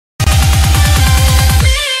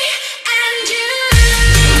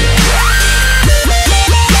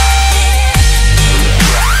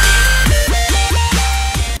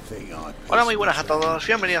Hola, muy buenas a todos,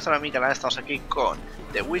 bienvenidos a mi canal. Estamos aquí con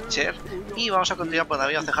The Witcher y vamos a continuar por donde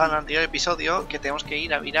habíamos dejado en el anterior episodio, que tenemos que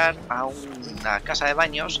ir a mirar a una casa de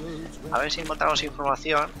baños a ver si encontramos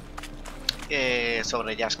información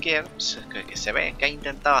sobre Jaskier, que se ve que ha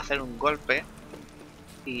intentado hacer un golpe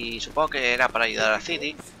y supongo que era para ayudar a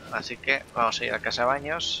Ciri, así que vamos a ir a la casa de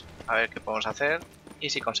baños a ver qué podemos hacer y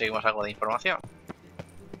si conseguimos algo de información.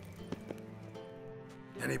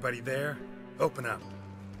 Anybody there? Open up.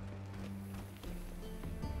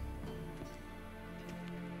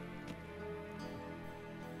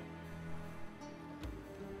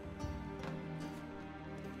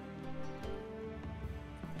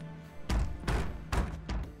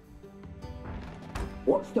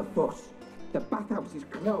 What's the fuss? The bathhouse is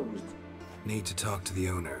closed. Need to talk to the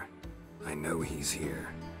owner. I know he's here.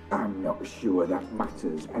 I'm not sure that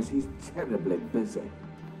matters, as he's terribly busy.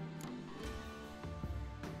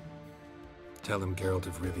 Tell him Geralt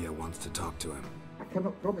of Rivia wants to talk to him. I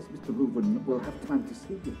cannot promise Mr. Reuven will have time to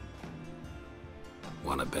see you.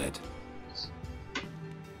 Want a bed?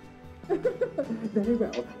 Very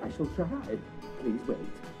well, I shall try. Please wait.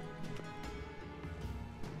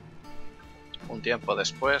 Un tiempo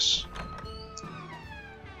después.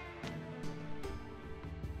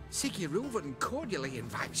 Siggy Reuven cordially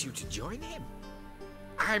invites you to join him.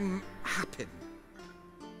 I'm happy.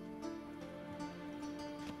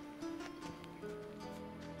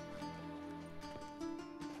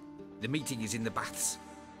 The meeting is in the baths.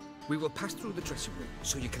 We will pass through the dressing room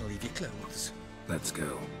so you can leave your clothes. Let's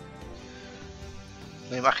go.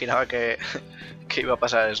 No imaginaba que iba a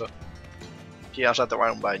pasar eso. Que íbamos a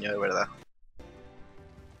tomar un baño, de verdad.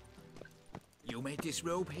 You may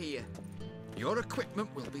disrobe here. Your equipment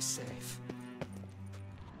will be safe.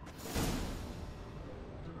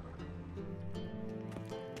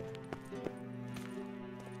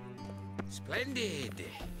 Splendid.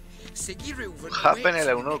 Siggy Reuven. Happen el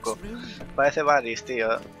eunuco. Parece Varys,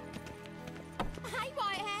 tío. Hey,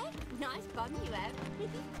 Whitehair. Nice bum you have.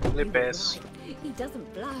 Flipes. He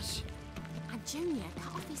doesn't blush. And Junior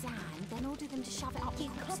cut off his hand, then ordered them to shove it up the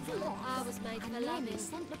crossing. I was making a And loving. then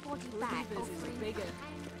sent the body back. Is bigger.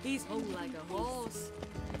 He's whole like a horse.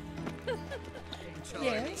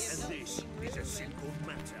 Yes. And this is a simple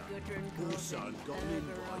matter. Your son got an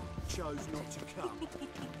invite, chose not to come.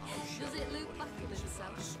 Does it loop back in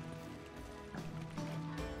himself?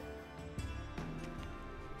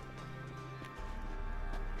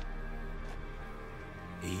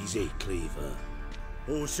 Easy, Cleaver.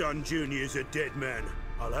 Orson Jr.'s a dead man.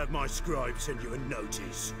 I'll have my scribe send you a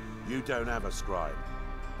notice. You don't have a scribe,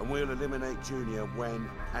 and we'll eliminate Junior when,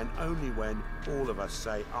 and only when, all of us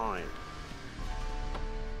say aye.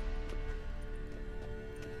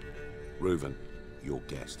 Reuven, your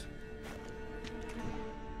guest.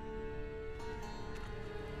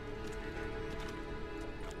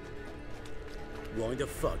 Why the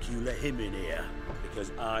fuck you let him in here?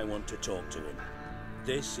 Because I want to talk to him.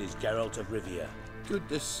 This is Geralt of Rivia. Good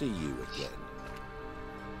to see you again.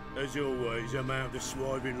 As always, I'm out the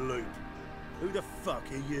swiving loop. Who the fuck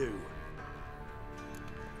are you?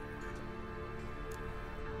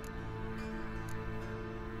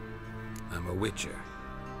 I'm a Witcher.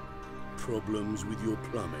 Problems with your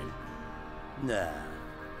plumbing? Nah,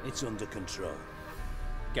 it's under control.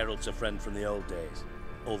 Geralt's a friend from the old days.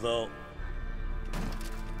 Although...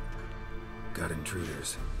 Got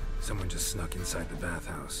intruders. Someone just snuck inside the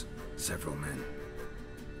bathhouse. Several men.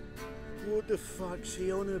 What the fuck's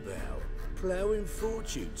he on about? Ploughing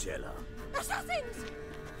fortune teller? Assassins!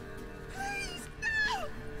 Please, no!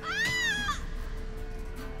 Ah!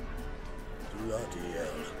 Bloody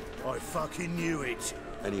hell. I fucking knew it.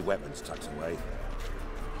 Any weapons tucked away?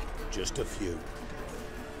 Just a few.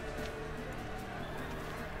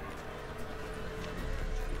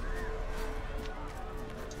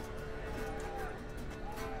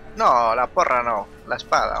 No, la porra no. La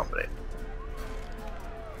espada, hombre.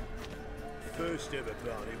 First ever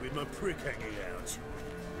party with my prick hanging out.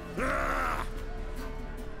 Ah!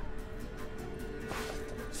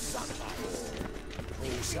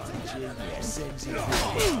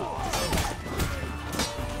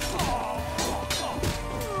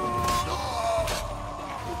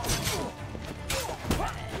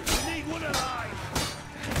 Need one alive.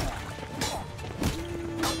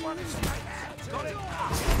 Got it.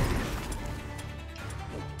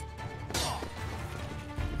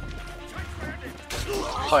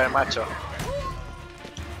 Joder, macho.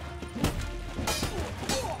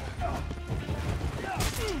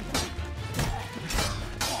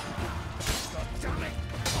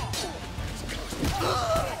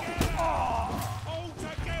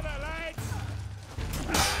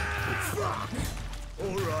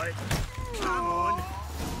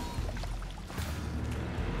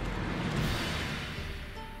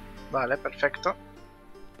 Vale, perfecto.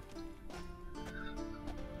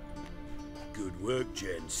 Good work,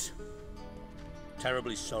 gents.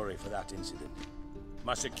 Terribly sorry for that incident.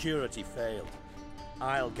 My security failed.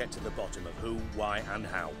 I'll get to the bottom of who, why, and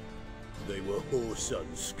how. They were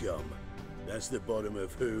whoreson scum. That's the bottom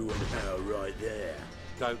of who and how right there.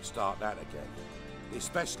 Don't start that again.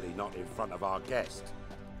 Especially not in front of our guest.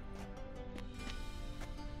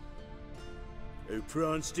 Who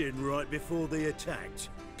pranced in right before they attacked.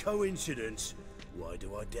 Coincidence? Why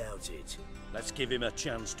do I doubt it? Let's give him a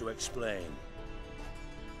chance to explain.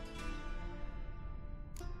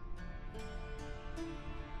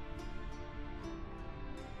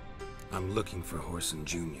 I'm looking for Whoreson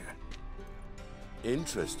Jr.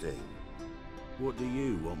 Interesting. What do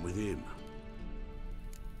you want with him?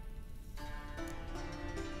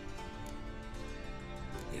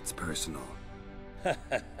 It's personal.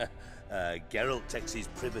 Geralt takes his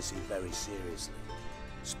privacy very seriously.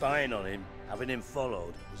 Spying on him, having him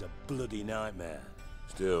followed, was a bloody nightmare.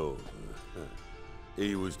 Still,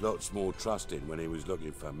 he was lots more trusting when he was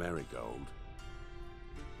looking for Marigold.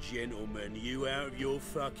 Gentlemen, you out of your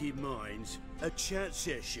fucking minds? A chat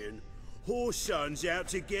session? Whoreson's out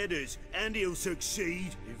to get us, and he'll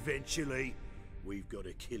succeed, eventually. We've got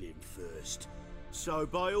to kill him first. So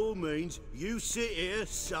by all means, you sit here,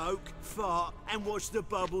 soak, fart, and watch the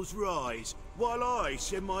bubbles rise, while I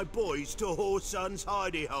send my boys to Whoreson's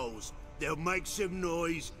hidey holes. They'll make some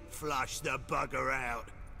noise, flush the bugger out.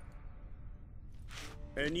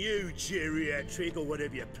 And you, geriatric, or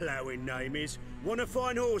whatever your ploughing name is, want to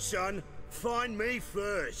find Whoreson? Find me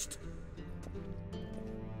first.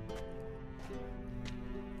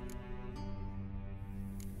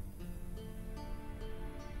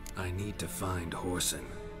 I need to find Whoreson.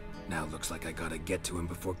 Now looks like I gotta get to him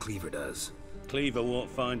before Cleaver does. Cleaver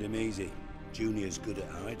won't find him easy. Junior's good at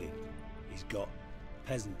hiding. He's got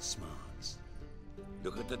peasant smarts.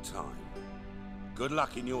 Look at the time. Good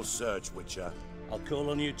luck in your search, Witcher. I'll call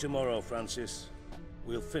on you tomorrow, Francis.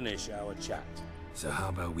 We'll finish our chat. So how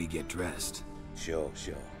about we get dressed? Sure.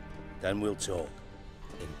 Then we'll talk.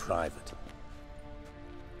 In private.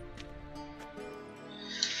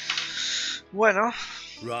 Bueno.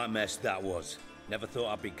 Right mess that was. Never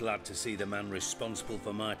thought I'd be glad to see the man responsible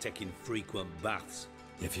for my taking frequent baths.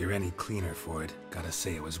 If you're any cleaner for it, gotta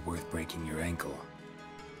say it was worth breaking your ankle.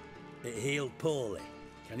 It healed poorly.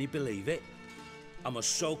 Can you believe it? I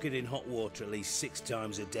must soak it in hot water at least 6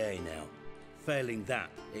 times a day now. Failing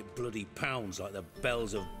that, it bloody pounds like the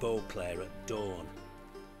bells of Beauclair at dawn.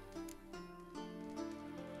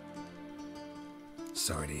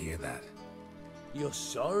 Sorry to hear that. You're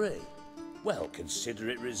sorry? Well, consider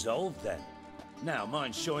it resolved then. Now,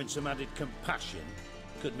 mind showing some added compassion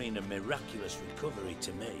could mean a miraculous recovery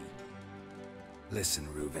to me. Listen,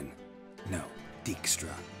 Reuven. No, Dijkstra.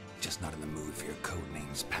 Just not in the mood for your code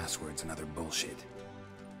names, passwords, and other bullshit.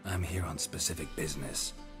 I'm here on specific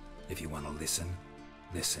business. If you want to listen,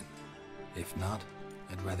 listen. If not,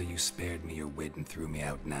 I'd rather you spared me your wit and threw me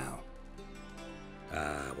out now.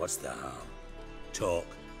 What's the harm? Talk.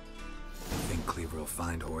 Think Cleaver will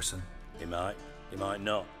find Whoreson? He might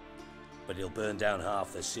not. But he'll burn down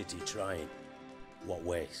half the city trying. What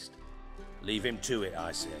waste? Leave him to it,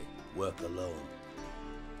 I say. Work alone.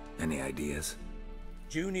 Any ideas?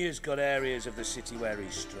 Junior's got areas of the city where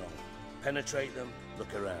he's strong. Penetrate them,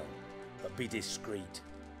 look around. But be discreet.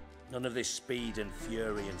 None of this speed and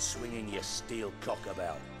fury and swinging your steel cock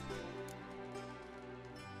about.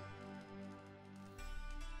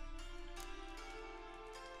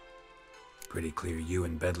 Pretty clear you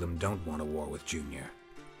and Bedlam don't want a war with Junior.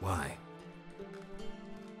 Why?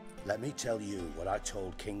 Let me tell you what I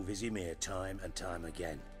told King Vizimir time and time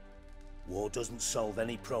again. War doesn't solve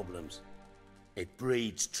any problems. It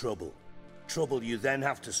breeds trouble. Trouble you then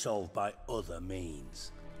have to solve by other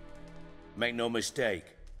means. Make no mistake,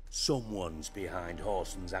 someone's behind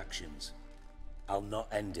Whoreson's actions. I'll not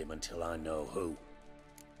end him until I know who.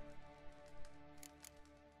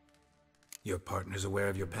 Your partner's aware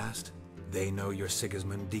of your past? They know you're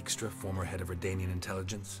Sigismund Dijkstra, former head of Redanian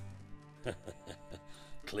intelligence?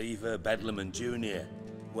 Cleaver, Bedlam and Junior.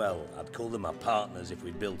 Well, I'd call them my partners if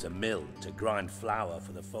we'd built a mill to grind flour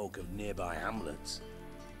for the folk of nearby hamlets.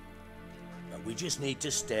 But we just need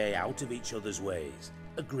to stay out of each other's ways,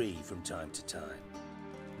 agree from time to time.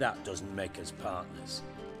 That doesn't make us partners.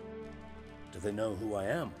 Do they know who I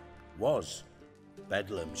am? Was.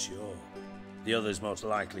 Bedlam, sure. The others most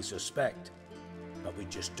likely suspect. But we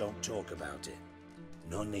just don't talk about it.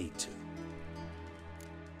 No need to.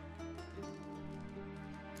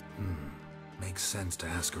 Makes sense to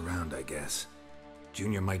ask around, I guess.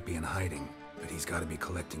 Junior might be in hiding, but he's gotta be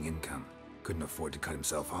collecting income. Couldn't afford to cut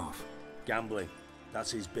himself off. Gambling.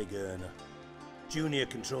 That's his big earner. Junior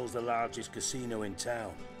controls the largest casino in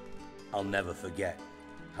town. I'll never forget.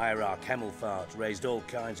 Hierarch Hemmelfart raised all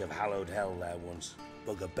kinds of hallowed hell there once.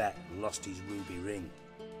 Bugger bet and lost his ruby ring.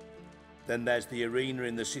 Then there's the arena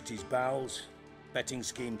in the city's bowels. Betting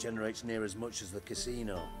scheme generates near as much as the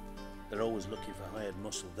casino. They're always looking for hired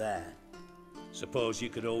muscle there. Suppose you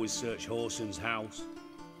could always search Horson's house,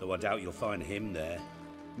 though I doubt you'll find him there.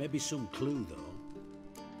 Maybe some clue, though.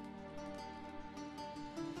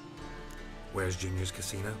 Where's Junior's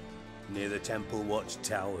casino? Near the Temple Watch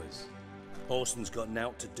Towers. Horson's got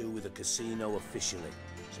nought to do with the casino officially,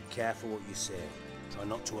 so careful what you say. Try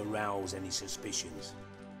not to arouse any suspicions.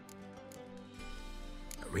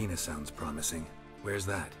 Arena sounds promising. Where's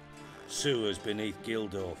that? Sewers beneath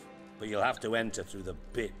Gildorf, but you'll have to enter through the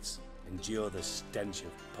pits, endure the stench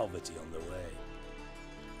of poverty on the way.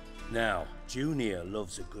 Now, Junior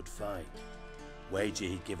loves a good fight. Wager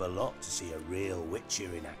he'd give a lot to see a real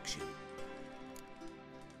Witcher in action.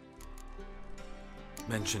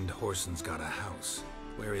 Mentioned Horson's got a house.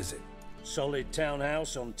 Where is it? Solid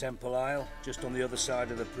townhouse on Temple Isle, just on the other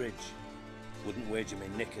side of the bridge. Wouldn't wager me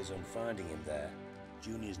knickers on finding him there.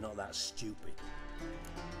 Junior's not that stupid.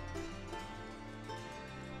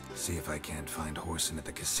 See if I can't find Horson at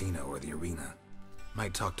the casino or the arena.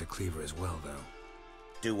 Might talk to Cleaver as well, though.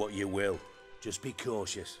 Do what you will. Just be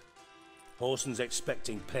cautious. Horson's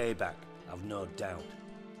expecting payback, I've no doubt.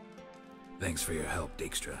 Thanks for your help,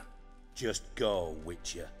 Dijkstra. Just go,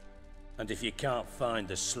 Witcher. And if you can't find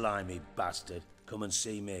the slimy bastard, come and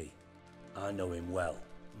see me. I know him well.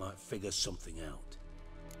 Might figure something out.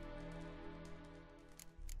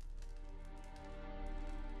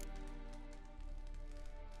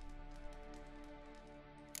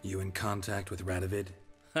 You in contact with Radovid?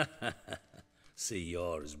 See,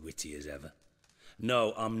 you're as witty as ever.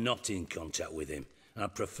 No, I'm not in contact with him. I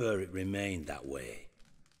prefer it remained that way.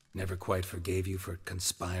 Never quite forgave you for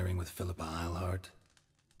conspiring with Philippa Eilhart?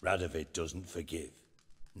 Radovid doesn't forgive.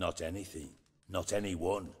 Not anything. Not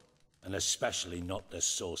anyone. And especially not the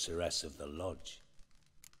sorceress of the lodge.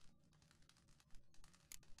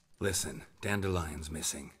 Listen, Dandelion's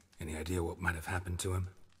missing. Any idea what might have happened to him?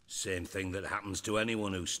 Same thing that happens to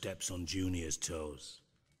anyone who steps on Junior's toes.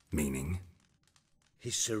 Meaning?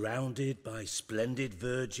 He's surrounded by splendid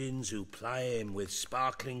virgins who ply him with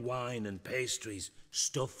sparkling wine and pastries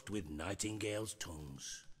stuffed with nightingales'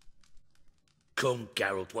 tongues. Come,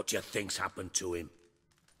 Geralt, what do you think's happened to him?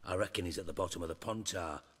 I reckon he's at the bottom of the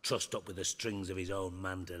Pontar, trussed up with the strings of his own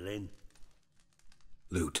mandolin.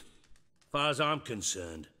 Loot. Far as I'm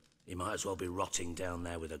concerned, he might as well be rotting down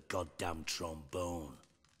there with a goddamn trombone.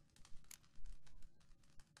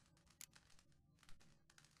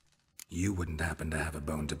 You wouldn't happen to have a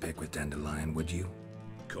bone to pick with Dandelion, would you?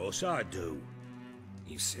 Course I do.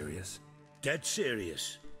 You serious? Dead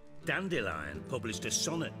serious. Dandelion published a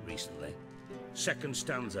sonnet recently. Second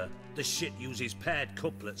stanza, the shit uses paired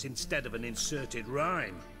couplets instead of an inserted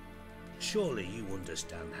rhyme. Surely you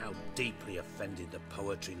understand how deeply offended the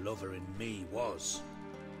poetry lover in me was.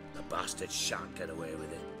 The bastard shan't get away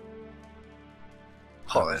with it.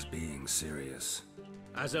 I was being serious.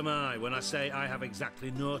 As am I when I say I have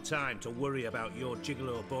exactly no time to worry about your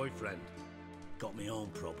gigolo boyfriend. Got me own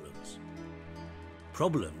problems.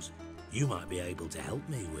 Problems you might be able to help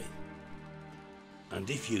me with. And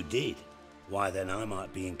if you did, why then I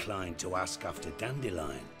might be inclined to ask after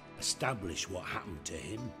Dandelion, establish what happened to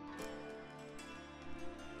him.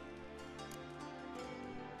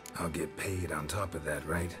 I'll get paid on top of that,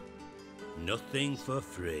 right? Nothing for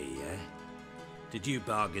free, eh? Did you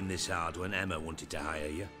bargain this hard when Emma wanted to hire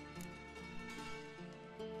you?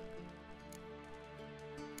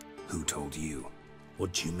 Who told you?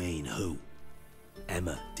 What do you mean, who?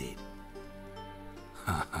 Emma did.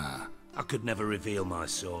 Haha. I could never reveal my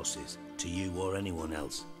sources, to you or anyone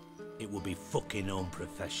else. It would be fucking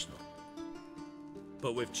unprofessional.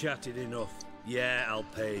 But we've chatted enough. Yeah, I'll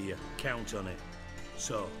pay you. Count on it.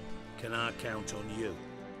 So, can I count on you?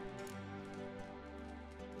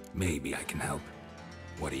 Maybe I can help.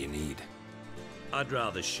 What do you need? I'd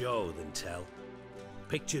rather show than tell.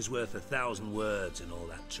 Picture's worth 1,000 words and all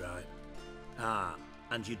that tripe. Ah,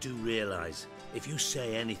 and you do realise, if you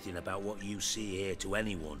say anything about what you see here to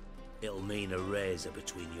anyone, it'll mean a razor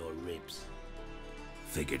between your ribs.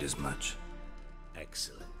 Figured as much.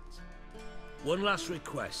 Excellent. One last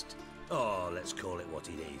request. Oh, let's call it what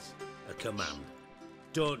it is. A command.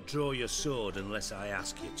 Don't draw your sword unless I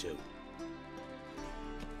ask you to.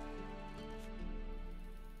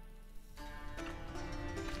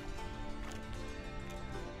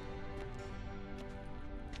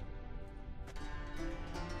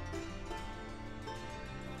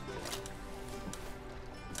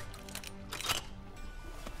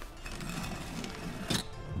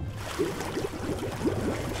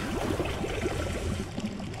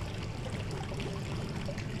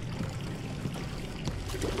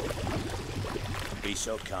 be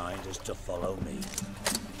so kind as to follow me.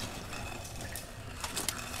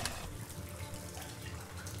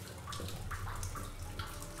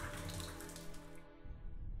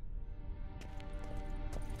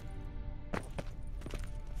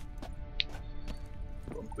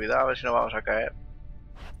 Con cuidado, a ver si no vamos a caer.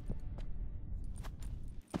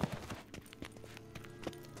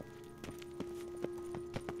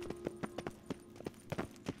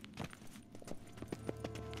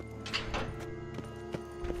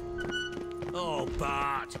 Oh,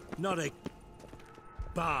 Bart, not a...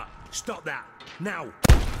 Bart, stop that, now!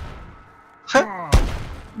 Bart,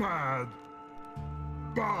 mad.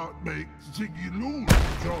 Bart makes Ziggy lose,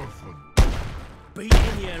 Jonathan.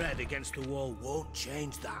 Beating your head against the wall won't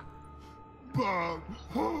change that. Bart,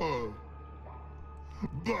 her.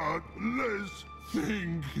 Bart, less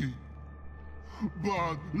thinky.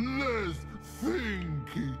 Bart, less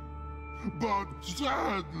thinky. Bart,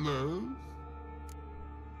 sadness.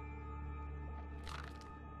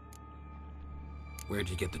 Where'd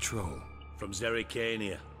you get the troll? From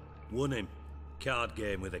Zerrikania. Won him. Card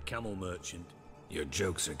game with a camel merchant. Your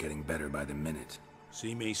jokes are getting better by the minute.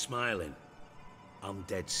 See me smiling? I'm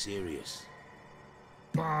dead serious.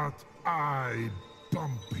 But I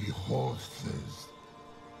bumpy horses.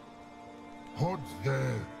 Hot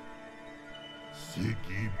there.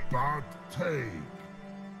 Ziggy but take.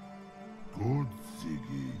 Good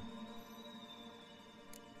Ziggy.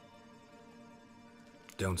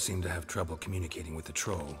 Don't seem to have trouble communicating with the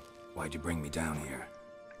troll. Why'd you bring me down here?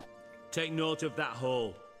 Take note of that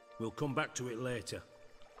hole. We'll come back to it later.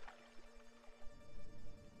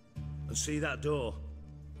 And see that door?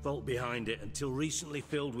 Vault behind it, until recently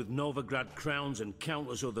filled with Novigrad crowns and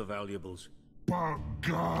countless other valuables.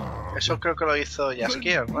 Eso creo que lo hizo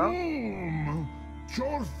Jaskier, ¿no?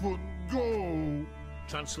 Go.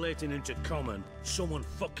 Translating into common, someone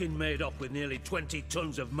fucking made off with nearly 20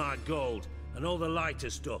 tons of my gold and all the lighter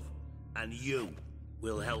stuff, and you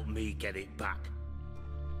will help me get it back.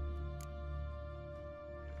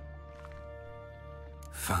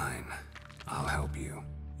 Fine. I'll help you.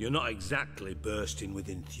 You're not exactly bursting with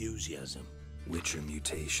enthusiasm. Witcher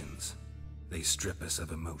mutations. They strip us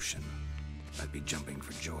of emotion. I'd be jumping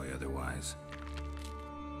for joy otherwise.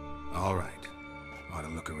 All right. Ought to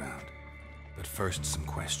look around. But first, some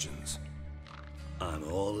questions. I'm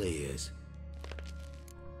all ears.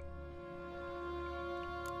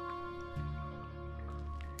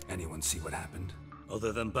 Anyone see what happened?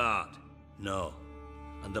 Other than Bart? No.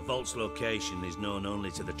 And the vault's location is known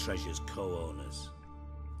only to the treasure's co-owners.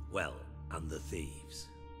 Well, and the thieves.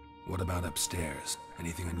 What about upstairs?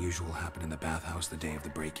 Anything unusual happen in the bathhouse the day of the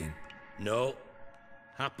break-in? No.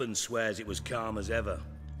 Happen swears it was calm as ever.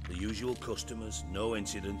 The usual customers, no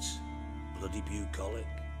incidents. Bloody bucolic.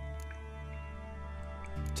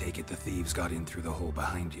 Take it the thieves got in through the hole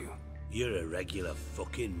behind you. You're a regular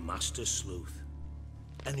fucking master sleuth.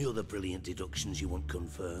 Any other brilliant deductions you want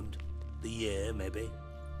confirmed? The year, maybe?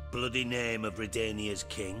 Bloody name of Redania's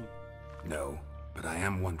king? No, but I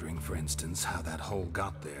am wondering, for instance, how that hole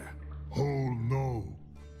got there. Hole no.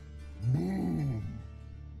 Boom.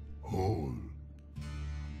 Hole.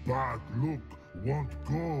 Bad look won't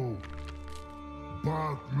go.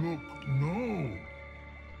 Bad look no.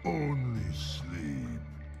 Only sleep.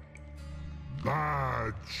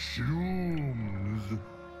 Bad shrooms.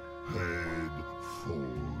 Head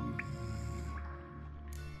falls.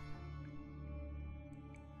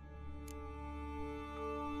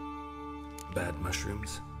 Bad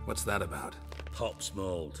mushrooms? What's that about? Hops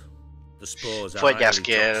mold. The spores Fue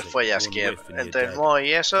Jaskier. Entre el Mo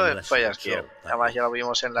y eso, fue Jaskier. Además ya lo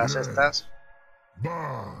vimos en las estas.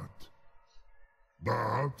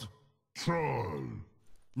 Bad troll.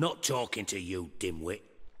 Not talking to you, dimwit.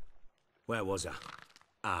 Where was I?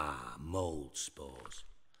 Ah, mold spores.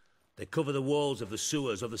 They cover the walls of the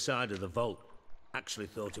sewers other side of the vault. Actually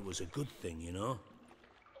thought it was a good thing, you know?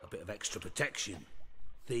 A bit of extra protection.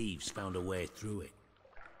 Thieves found a way through it.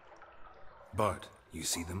 Bart, you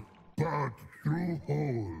see them? Bart through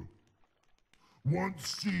hole. Want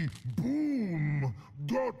see boom.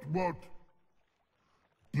 Got what?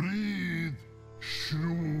 Breathe.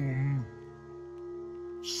 Shroom.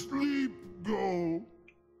 Sleep go.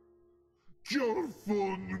 Your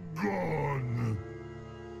phone gone.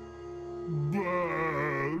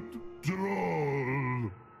 Bad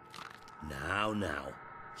troll. Now,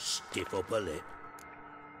 stiff up a lip.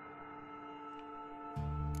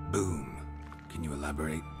 Boom. Can you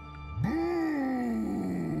elaborate? Boom.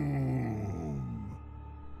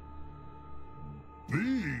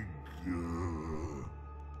 Big.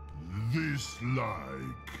 This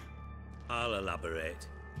like. I'll elaborate.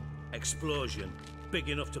 Explosion. big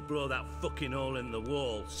enough to blow that fucking hole in the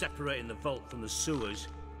wall, separating the vault from the sewers.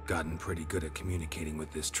 Gotten pretty good at communicating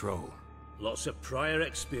with this troll. Lots of prior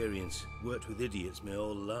experience. Worked with idiots my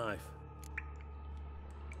whole life.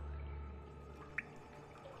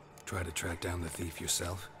 Try to track down the thief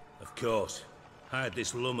yourself? Of course. Hired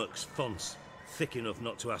this lummox, Fons, thick enough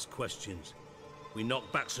not to ask questions. We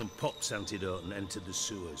knocked back some Pop's antidote and entered the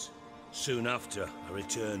sewers. Soon after, I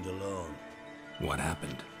returned alone. What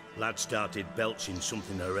happened? Lad started belching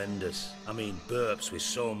something horrendous. I mean, burps with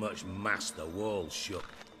so much mass the walls shook.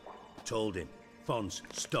 Told him, Fons,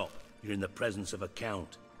 stop. You're in the presence of a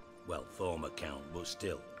count. Well, former count, but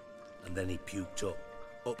still. And then he puked up.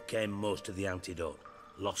 Up came most of the antidote.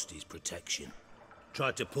 Lost his protection.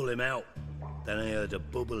 Tried to pull him out. Then I heard a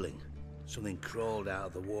bubbling. Something crawled out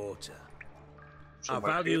of the water. I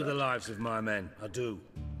value the lives of my men, I do.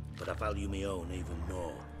 But I value my own even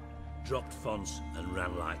more. Dropped Fons and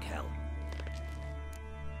ran like hell.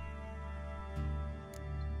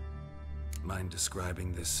 Mind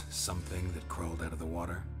describing this something that crawled out of the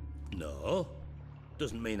water? No.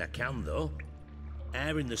 Doesn't mean I can, though.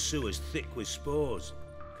 Air in the sewer's thick with spores.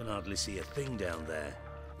 Can hardly see a thing down there.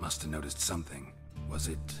 Must have noticed something. Was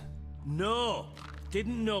it... No!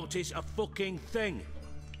 Didn't notice a fucking thing.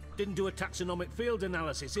 Didn't do a taxonomic field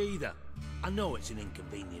analysis either. I know it's an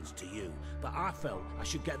inconvenience to you, but I felt I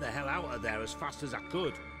should get the hell out of there as fast as I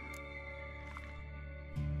could.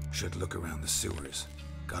 Should look around the sewers.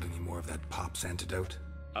 Got any more of that Pop's antidote?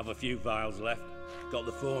 Have a few vials left. Got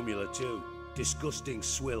the formula too. Disgusting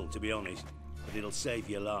swill, to be honest. But it'll save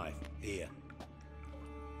your life. Here.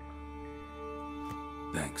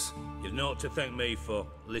 Thanks. You've naught to thank me for,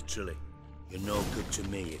 literally. You're no good to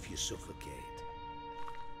me if you suffocate.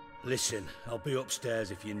 Listen, I'll be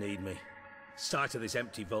upstairs if you need me. Sight of this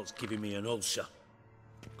empty vault's giving me an ulcer.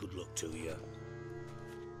 Good luck to you.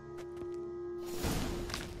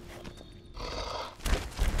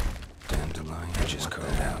 Dandelion just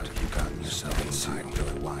curled out. You've gotten yourself inside and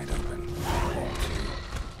it wide open.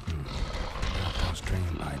 Those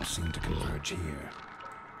drain pipes seem to converge here.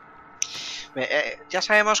 Ya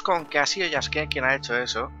sabemos con que ha sido Yasuke quien ha hecho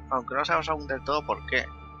eso, aunque no sabemos aún del todo por qué.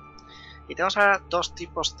 Y tenemos ahora dos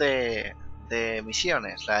tipos de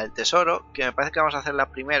misiones. La del tesoro, que me parece que vamos a hacerla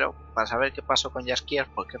primero, para saber qué pasó con Jaskier,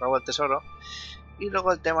 por qué robó el tesoro. Y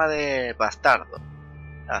luego el tema de Bastardo.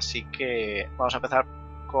 Así que vamos a empezar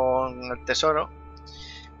con el tesoro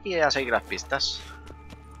y a seguir las pistas.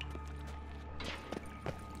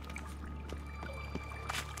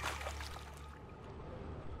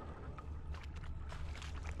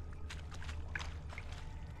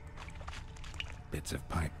 Bits of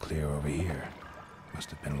pipe clear over here.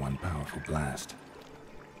 Must have been one powerful blast.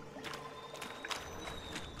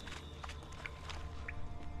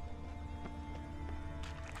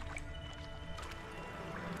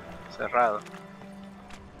 Cerrado.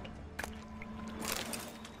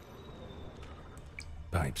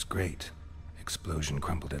 Pipe's great. Explosion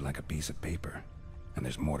crumpled it like a piece of paper. And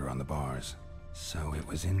there's mortar on the bars. So it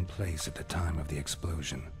was in place at the time of the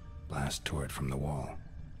explosion. Blast tore it from the wall.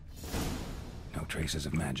 No traces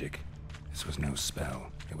of magic. This was no spell.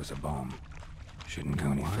 It was a bomb. Shouldn't go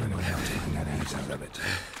any further without taking that ace out of it.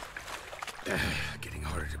 Getting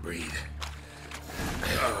harder to breathe.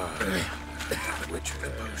 Which of the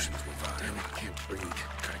potions will vial? I can't breathe.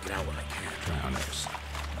 Try to get out when I can. Drowners.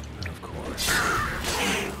 Of course.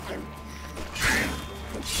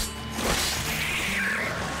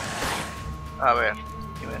 A ver,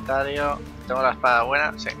 inventario. ¿Tengo la espada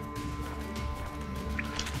buena? Sí.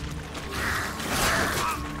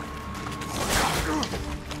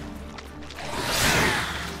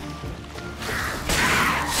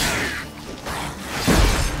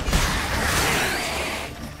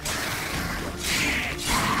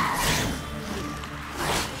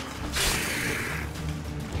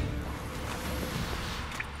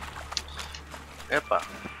 Epa.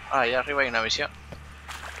 Ah, ahí arriba hay una visión.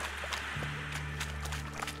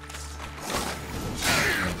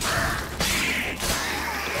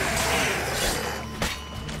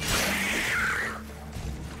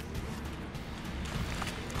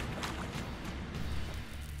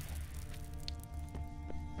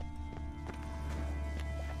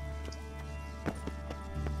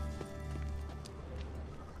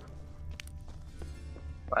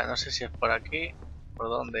 Vale, no sé si es por aquí. ¿Por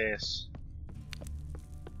dónde es?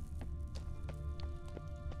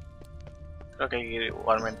 Creo que hay que ir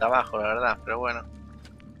igualmente abajo, la verdad, pero bueno.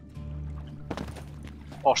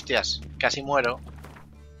 Hostias, casi muero.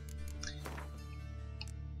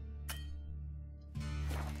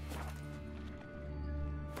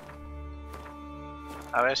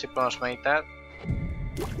 A ver si podemos meditar.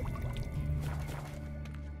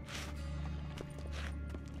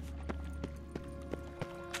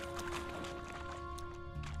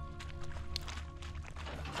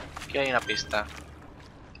 Aquí hay una pista.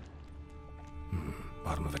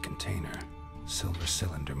 Bottom of a container. Silver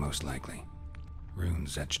cylinder, most likely.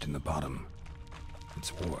 Runes etched in the bottom.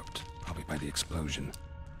 It's warped, probably by the explosion.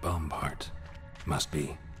 Bomb part. Must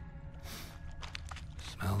be.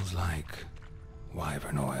 Smells like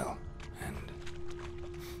wyvern oil and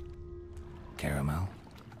caramel.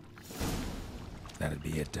 That'd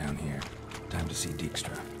be it down here. Time to see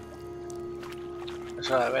Dijkstra. Es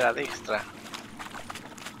hora de ver a Dijkstra.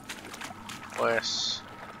 Pues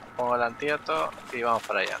pongo el antídoto y vamos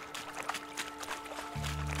para allá.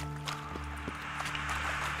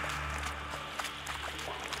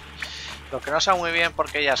 Lo que no sé muy bien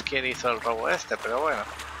por qué Jaskier hizo el robo este, pero bueno.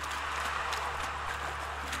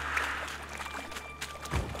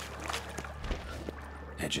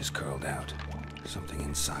 Edges curled out. Something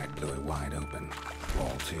inside blew it wide open.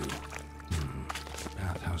 Wall too.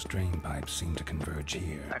 Bathhouse drain pipes seem to converge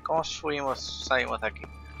here. ¿Cómo salimos de aquí?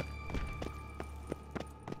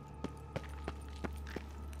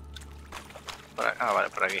 Vale,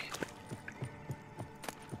 por aquí.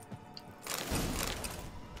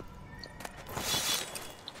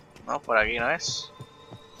 No, por aquí no es.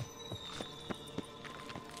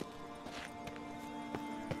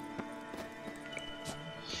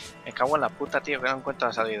 Me cago en la puta, tío, que no encuentro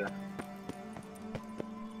la salida.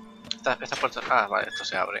 Esta puerta... Ah, vale, esto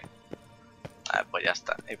se abre. Ah, pues ya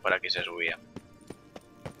está. Y por aquí se subía.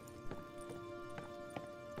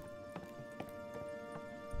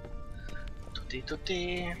 Tuti,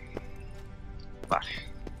 tuti. Vale.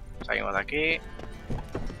 Salimos de aquí.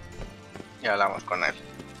 Y hablamos con él.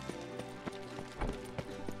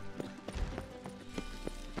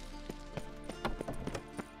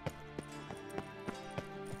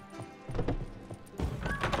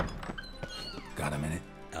 Got a minute?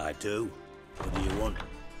 I do. What do you want?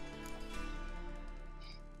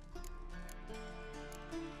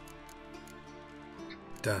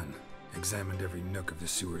 Done. Examined every nook of the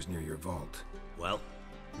sewers near your vault. Well,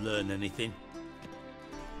 learn anything?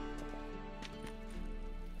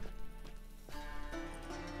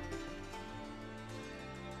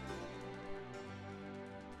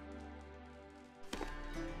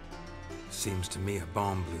 Seems to me a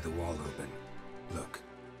bomb blew the wall open. Look.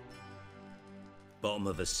 Bottom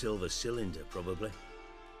of a silver cylinder, probably.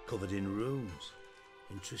 Covered in runes.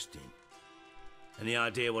 Interesting. Any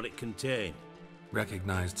idea what it contained?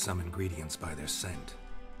 Recognized some ingredients by their scent.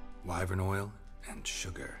 Wyvern oil and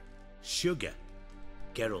sugar. Sugar?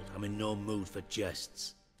 Geralt, I'm in no mood for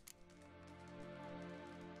jests.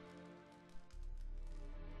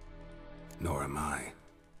 Nor am I.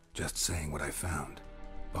 Just saying what I found.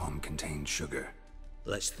 Bomb contained sugar.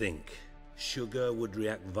 Let's think. Sugar would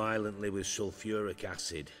react violently with sulfuric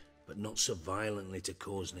acid, but not so violently to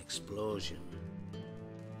cause an explosion.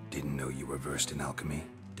 Didn't know you were versed in alchemy.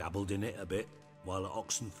 Dabbled in it a bit, while at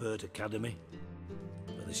Oxenford Academy.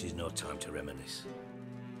 But this is no time to reminisce.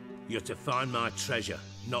 You're to find my treasure,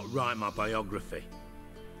 not write my biography.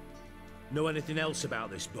 Know anything else about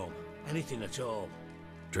this bomb? Anything at all?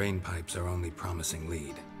 Drain pipes are only promising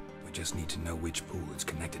lead. We just need to know which pool it's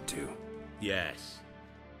connected to. Yes.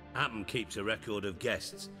 Appen keeps a record of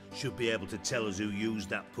guests. Should be able to tell us who used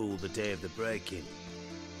that pool the day of the break-in.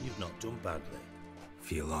 You've not done badly.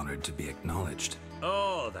 Feel honored to be acknowledged.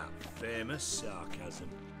 Oh, that famous sarcasm.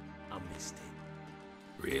 I missed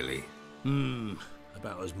it. Really?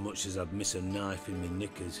 About as much as I'd miss a knife in me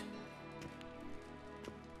knickers.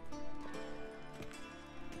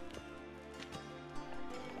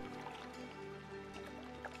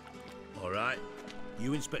 Alright.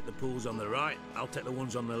 You inspect the pools on the right, I'll take the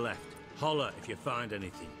ones on the left. Holler if you find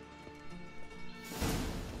anything.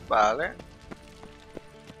 Vale.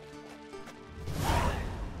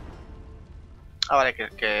 Ah, vale,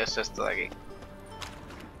 ¿qué es esto de aquí?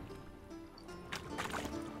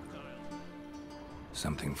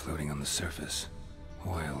 Something floating on the surface.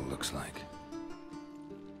 Oil, looks like.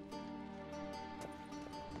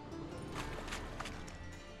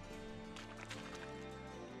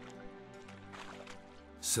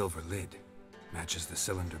 Silver lid. Matches the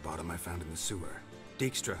cylinder bottom I found in the sewer.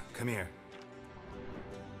 Dijkstra, come here.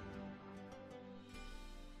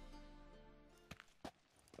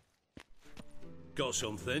 Got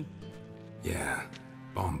something? Yeah,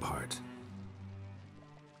 bomb part.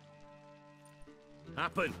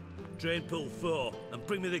 Happen. Drain pool 4 and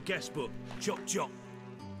bring me the guest book. Chop chop.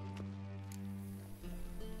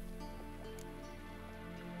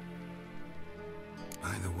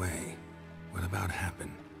 By the way, what about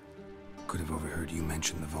Happen? Could have overheard you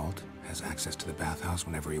mention the vault. Has access to the bathhouse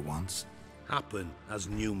whenever he wants. Happen has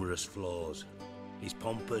numerous flaws. He's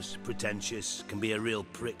pompous, pretentious, can be a real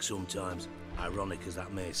prick sometimes, ironic as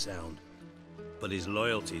that may sound. But his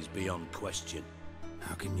loyalty is beyond question.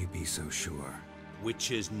 How can you be so sure?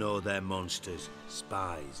 Witchers know their monsters,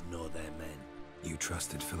 spies know their men. You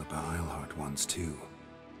trusted Philippa Eilhart once too.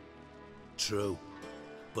 True.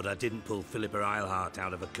 But I didn't pull Philippa Eilhart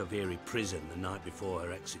out of a Kaviri prison the night before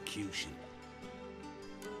her execution.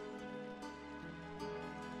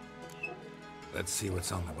 Let's see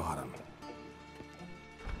what's on the bottom.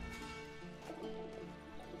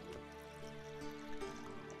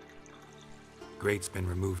 Grate's been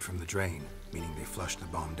removed from the drain, meaning they flushed the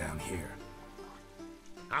bomb down here.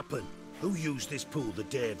 Happen. Who used this pool the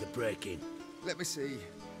day of the break-in? Let me see.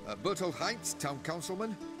 Bertold Heinz, town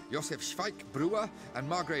councilman, Josef Schweik, brewer, and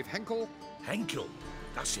Margrave Henkel. Henkel?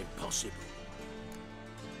 That's impossible.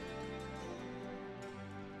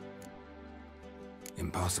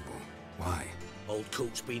 Impossible? Why? Old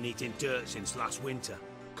Coot's been eating dirt since last winter.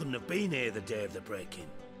 Couldn't have been here the day of the break-in.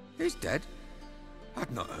 He's dead?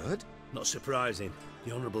 I'd not heard. Not surprising.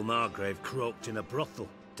 The Honourable Margrave croaked in a brothel,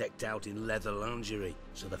 decked out in leather lingerie,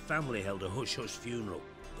 so the family held a hush-hush funeral.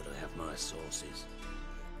 But I have my sources.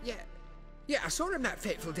 Yeah, I saw him that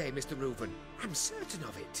fateful day, Mr. Reuven. I'm certain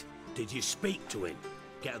of it. Did you speak to him?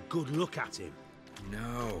 Get a good look at him?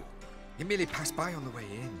 No. He merely passed by on the way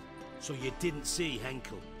in. So you didn't see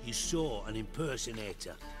Henkel? You saw an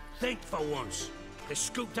impersonator? Think for once. They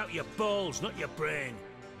scooped out your balls, not your brain.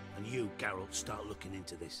 And you, Geralt, start looking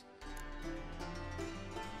into this.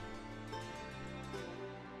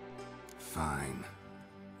 Fine.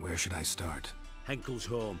 Where should I start? Henkel's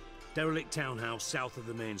home. Derelict townhouse south of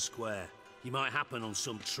the main square. You might happen on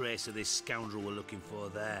some trace of this scoundrel we're looking for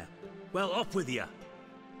there. Well, up with you.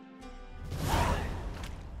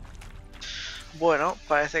 Bueno,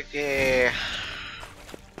 parece que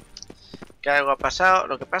algo ha pasado.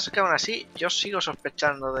 Lo que pasa es que aún así yo sigo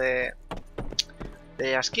sospechando de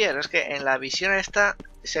Jaskier. Es que en la visión esta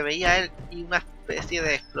se veía él y una especie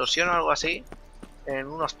de explosión o algo así en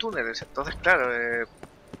unos túneles. Entonces, claro,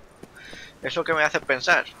 es lo que me hace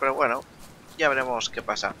pensar. Pero bueno, ya veremos qué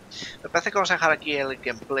pasa. Me parece que vamos a dejar aquí el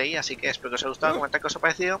gameplay, así que espero que os haya gustado, comentar qué os ha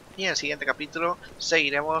parecido y en el siguiente capítulo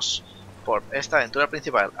seguiremos por esta aventura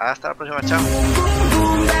principal. Hasta la próxima, chao.